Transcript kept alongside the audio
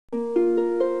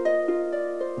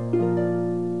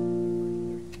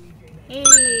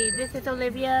guys, it's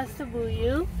Olivia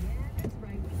Sabuyu.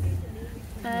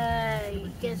 I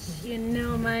guess you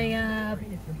know my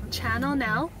channel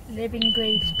now, Living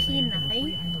Grace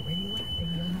P9.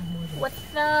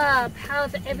 What's up?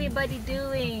 How's everybody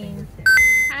doing?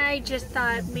 I just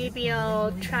thought maybe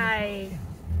I'll try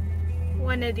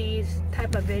one of these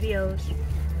type of videos.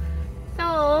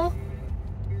 So,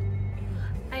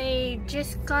 I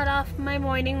just got off my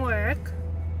morning work.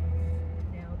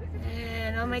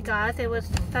 And oh my god, it was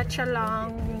such a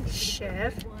long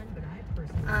shift.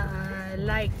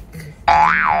 Like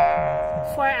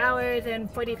 4 hours and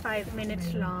 45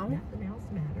 minutes long.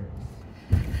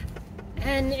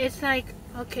 And it's like,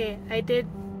 okay, I did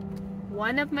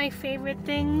one of my favorite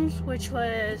things, which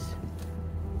was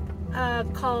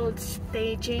called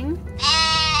staging,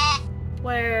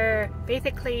 where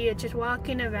basically you're just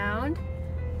walking around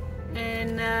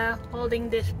and holding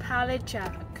this pallet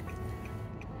jack.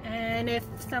 And if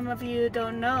some of you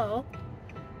don't know,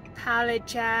 pallet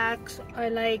jacks are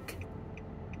like,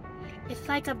 it's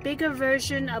like a bigger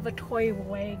version of a toy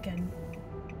wagon.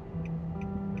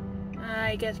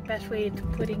 I guess best way to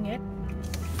putting it.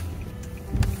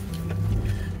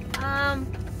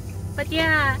 But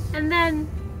yeah, and then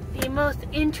the most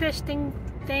interesting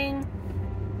thing,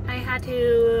 I had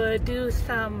to do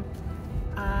some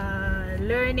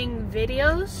learning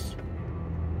videos.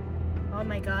 Oh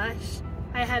my gosh,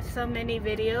 I had so many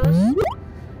videos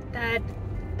that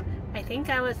I think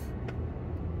I was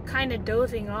kind of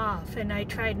dozing off, and I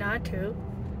tried not to.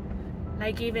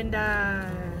 Like even the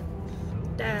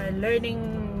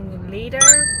learning leader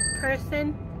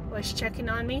person was checking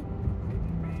on me,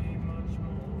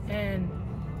 and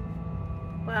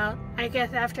well, I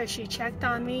guess after she checked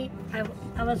on me,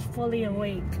 I was fully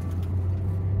awake.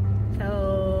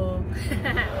 So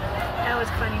that was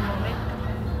a funny moment.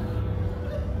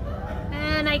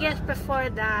 And I guess before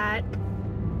that,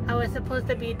 I was supposed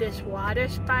to be this water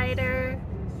spider,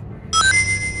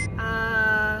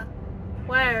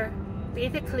 where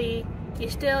basically you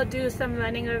still do some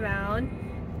running around.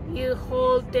 You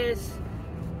hold this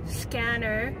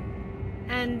scanner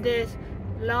and this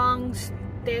long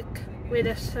stick with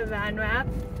a saran wrap,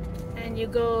 and you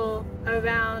go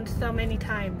around so many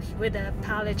times with a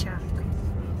pallet jack.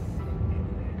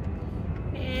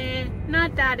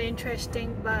 Not that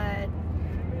interesting, but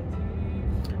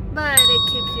it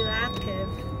keeps you active.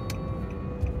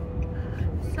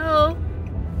 So,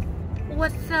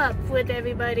 what's up with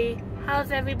everybody?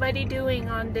 How's everybody doing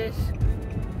on this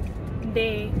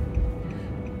day?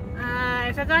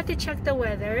 I forgot to check the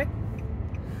weather,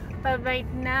 but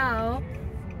right now,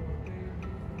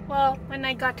 well, when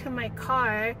I got to my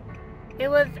car, it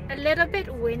was a little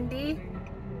bit windy,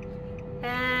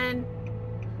 and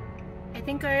I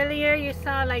think earlier you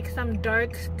saw like some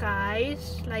dark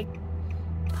skies, like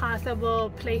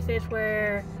possible places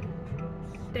where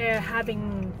they're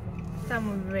having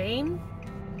some rain.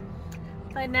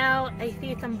 But now I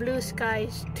see some blue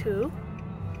skies too.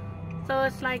 So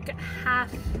it's like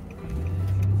half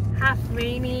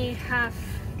rainy, half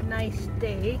nice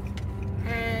day.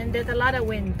 And there's a lot of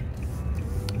wind.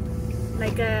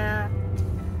 Like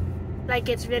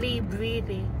it's really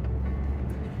breezy.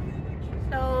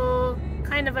 So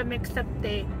kind of a mixed up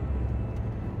day.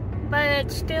 But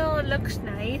it still looks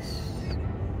nice,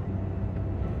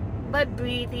 but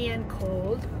breezy and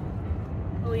cold.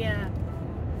 Oh yeah,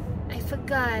 I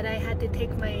forgot I had to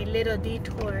take my little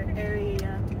detour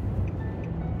area,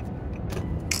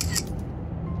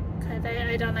 cause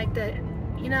I don't like the,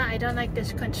 I don't like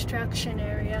this construction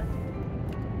area.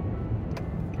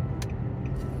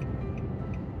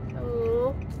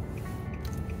 So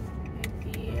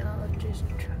maybe I'll just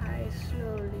try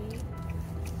slowly.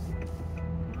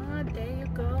 There you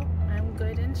go. I'm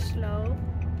good and slow.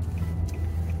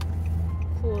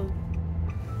 Cool.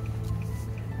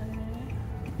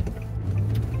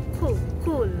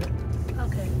 Cool.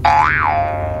 Okay.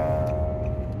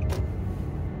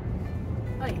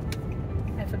 Wait,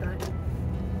 I forgot.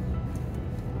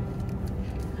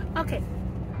 Okay.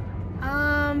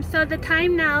 So the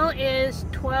time now is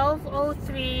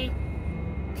 12:03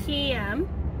 p.m.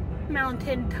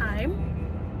 Mountain Time.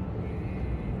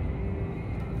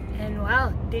 And wow,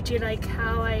 did you like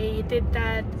how I did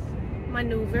that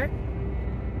maneuver?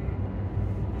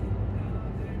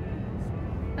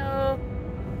 So,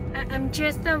 I'm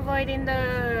just avoiding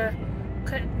the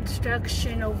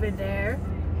construction over there.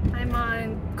 I'm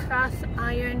on Cross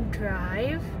Iron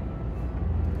Drive.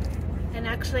 And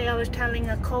actually I was telling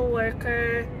a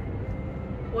co-worker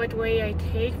what way I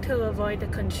take to avoid the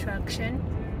construction.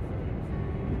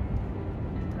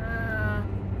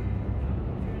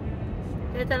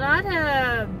 There's a lot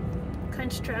of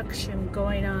construction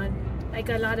going on, like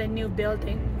a lot of new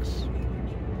buildings.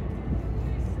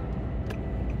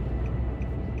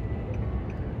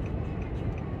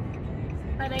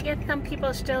 But I guess some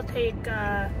people still take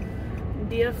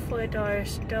barefoot or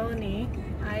stony.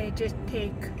 I just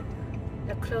take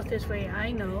the closest way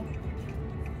I know.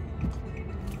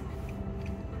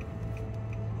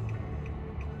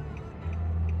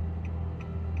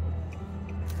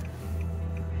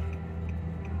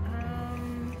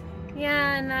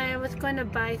 Yeah, and I was going to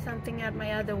buy something at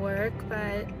my other work,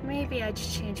 but maybe I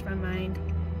just changed my mind.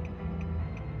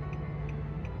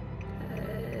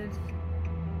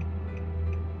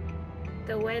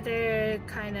 The weather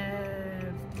kind of,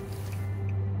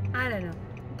 I don't know,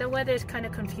 the weather is kind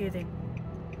of confusing.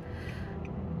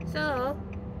 So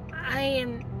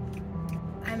I'm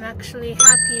actually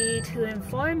happy to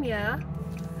inform you,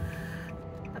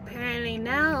 apparently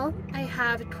now I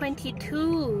have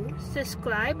 22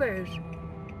 subscribers.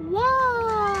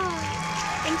 Wow!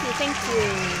 Thank you.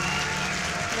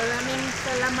 Maraming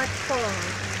salamat po.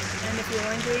 And if you're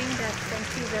wondering, that thank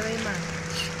you very much.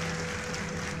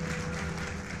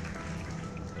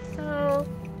 So,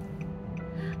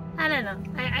 I don't know.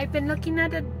 I've been looking at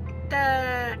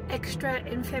the extra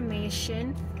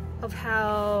information of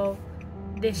how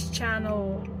this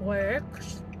channel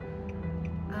works.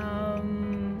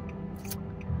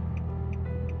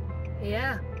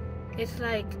 Yeah, it's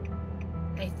like,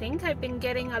 I think I've been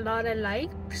getting a lot of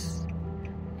likes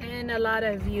and a lot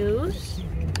of views,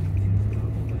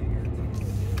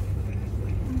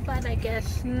 but I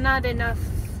guess not enough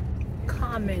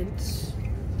comments.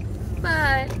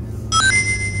 But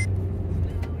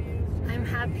I'm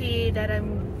happy that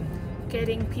I'm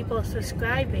getting people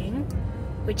subscribing,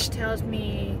 which tells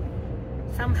me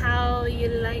somehow you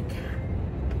like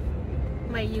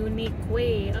my unique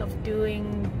way of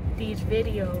doing these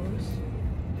videos.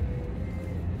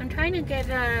 I'm trying to get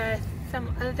some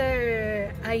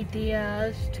other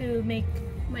ideas to make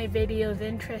my videos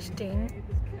interesting.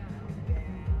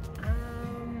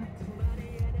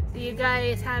 Do you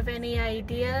guys have any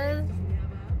ideas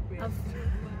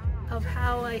of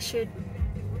how I should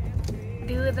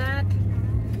do that?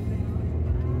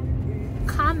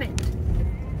 Comment.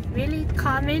 Really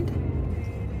comment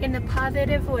in a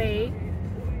positive way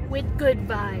with good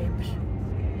vibes.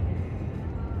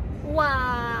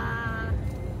 Wow.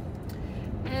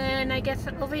 And I guess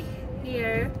over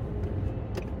here,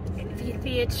 if you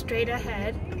see it straight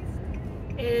ahead,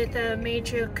 is a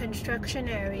major construction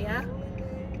area,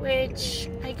 which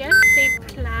I guess they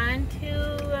plan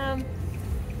to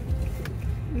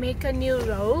make a new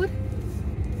road,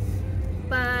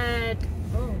 but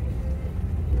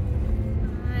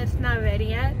it's not ready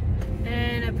yet.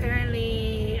 And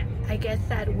apparently, I guess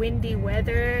that windy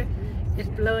weather is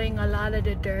blowing a lot of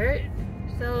the dirt,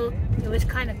 so it was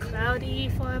kind of cloudy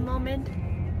for a moment.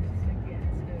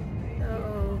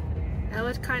 So that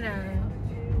was kind of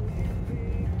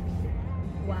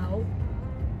wow.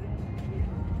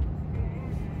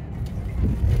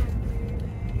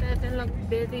 Doesn't look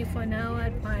busy for now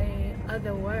at my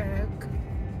other work.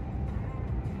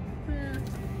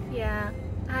 Yeah,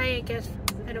 I guess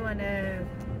I don't want to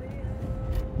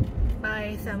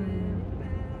buy some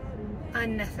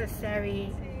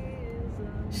unnecessary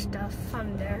stuff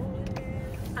from there.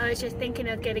 I was just thinking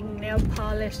of getting nail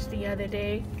polish the other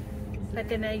day, but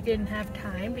then I didn't have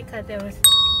time because there was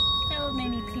so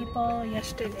many people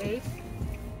yesterday.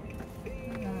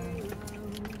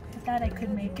 I thought I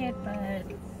could make it, but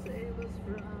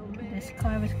this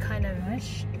car was kind of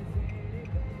rushed.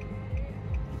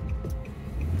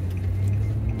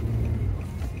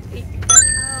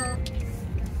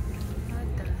 What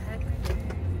the heck?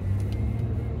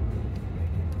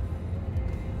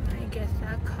 I guess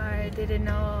that car didn't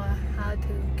know how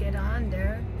to get on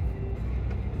there.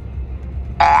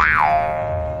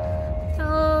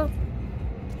 So,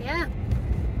 yeah,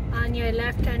 on your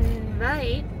left and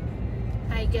right,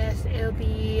 I guess it'll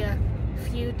be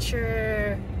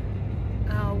future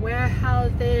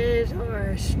warehouses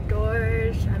or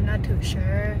stores. I'm not too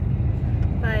sure,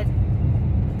 but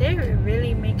they're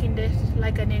really making this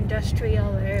like an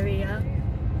industrial area,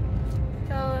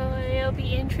 so it'll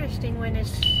be interesting when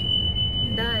it's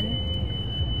done.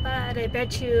 But I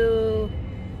bet you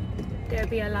there'll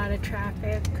be a lot of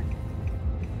traffic.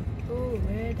 Oh,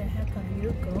 where the heck are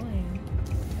you going?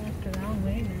 That's the wrong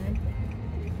way, man.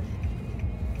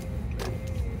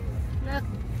 Look.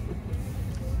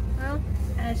 Well,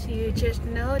 as you just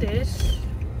noticed,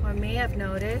 or may have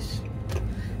noticed,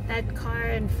 that car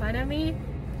in front of me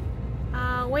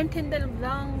went in the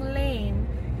wrong lane,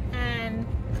 and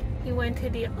he went to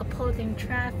the opposing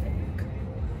traffic.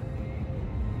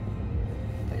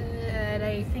 But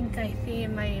I think I see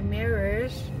in my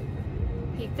mirrors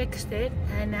he fixed it,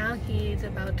 and now he's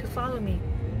about to follow me.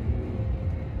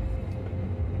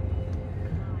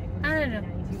 I don't know.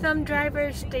 Some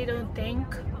drivers, they don't think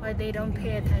or they don't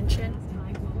pay attention.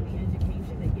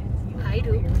 I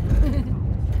do.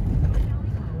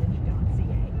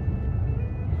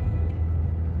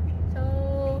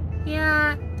 So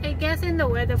yeah, I guess in the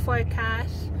weather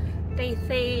forecast they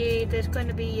say there's going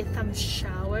to be some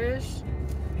showers.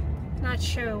 Not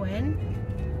sure when.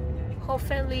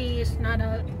 Hopefully it's not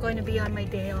going to be on my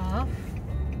day off,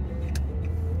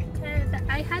 because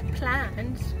I had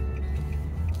plans.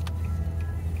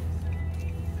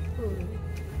 Ooh.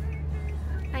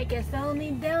 I guess the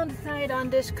only downside on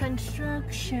this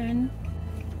construction,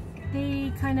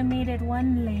 they kind of made it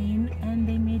one lane and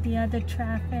they made the other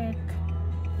traffic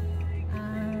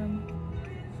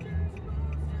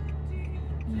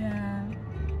yeah.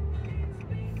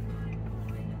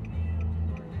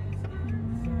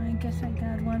 I guess I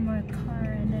got one more car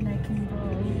and then I can go.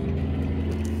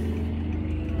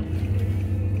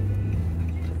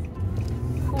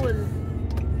 Cool.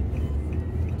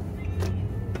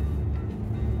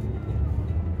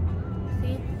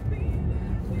 See?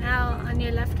 Now on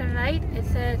your left and right it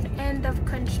says end of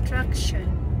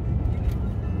construction.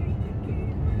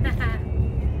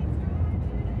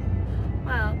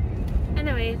 Well,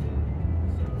 anyways,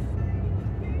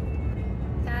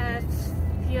 that's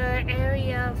your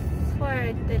area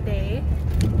for the day.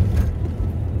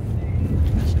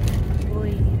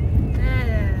 Boy,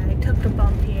 I took the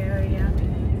bumpy area,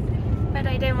 but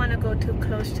I didn't want to go too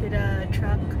close to the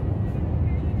truck.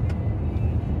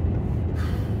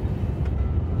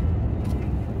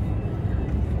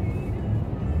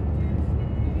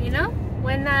 You know,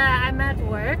 when I'm at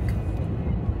work,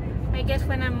 I guess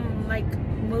when I'm like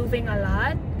moving a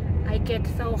lot, I get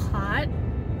so hot.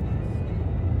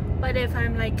 But if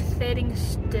I'm like sitting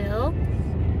still,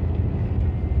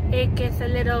 it gets a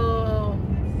little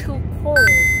too cold.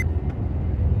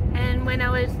 And when I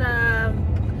was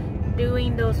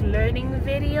doing those learning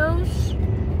videos,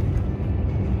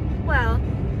 well,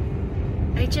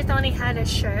 I just only had a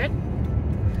shirt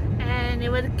and it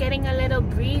was getting a little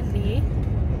breezy.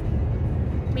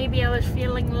 Maybe I was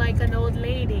feeling like an old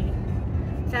lady,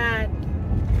 that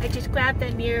I just grabbed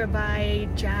a nearby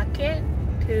jacket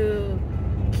to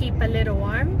keep a little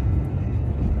warm.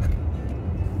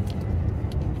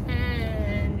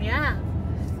 And yeah,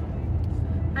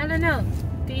 I don't know,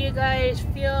 do you guys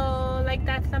feel like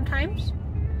that sometimes?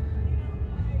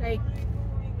 Like,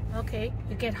 okay,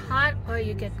 you get hot or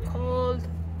you get cold,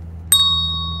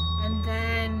 and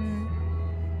then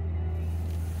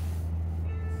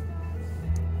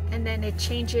it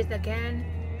changes again?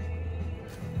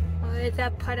 Or is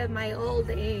that part of my old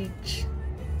age?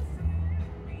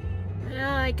 No,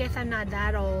 I guess I'm not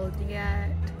that old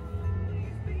yet.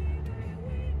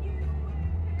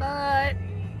 But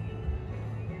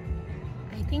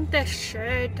I think the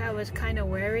shirt I was kind of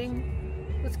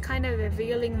wearing was kind of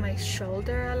revealing my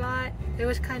shoulder a lot. It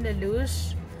was kind of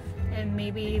loose, and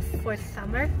maybe for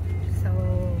summer,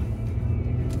 so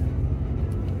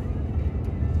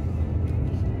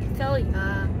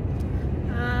yeah.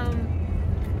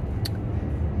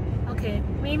 Okay,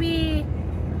 maybe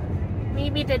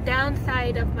the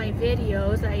downside of my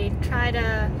videos, I try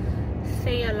to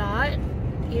say a lot,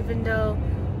 even though,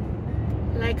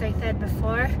 like I said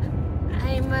before,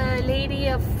 I'm a lady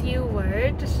of few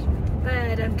words,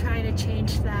 but I'm trying to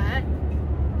change that.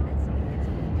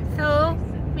 So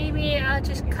maybe I'll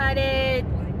just cut it.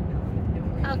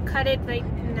 I'll cut it right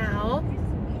now.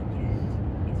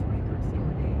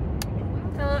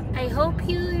 So I hope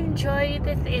you enjoy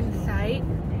this insight.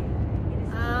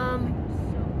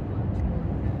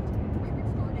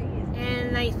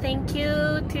 And I thank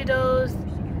you to those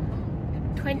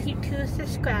 22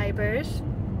 subscribers.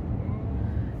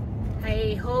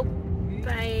 I hope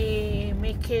I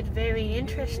make it very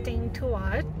interesting to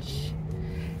watch,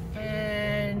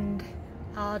 and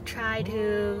I'll try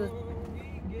to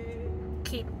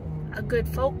keep a good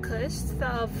focus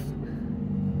of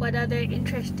what other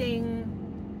interesting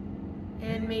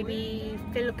and maybe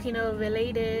Filipino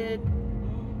related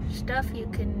stuff you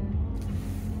can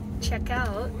check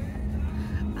out.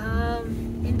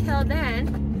 Until then,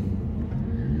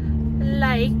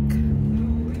 like,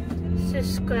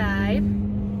 subscribe,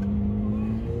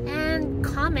 and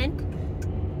comment.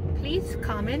 Please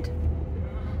comment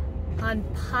on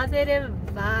positive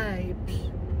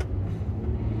vibes.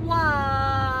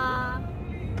 Waaaah!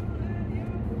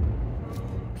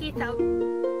 Peace out.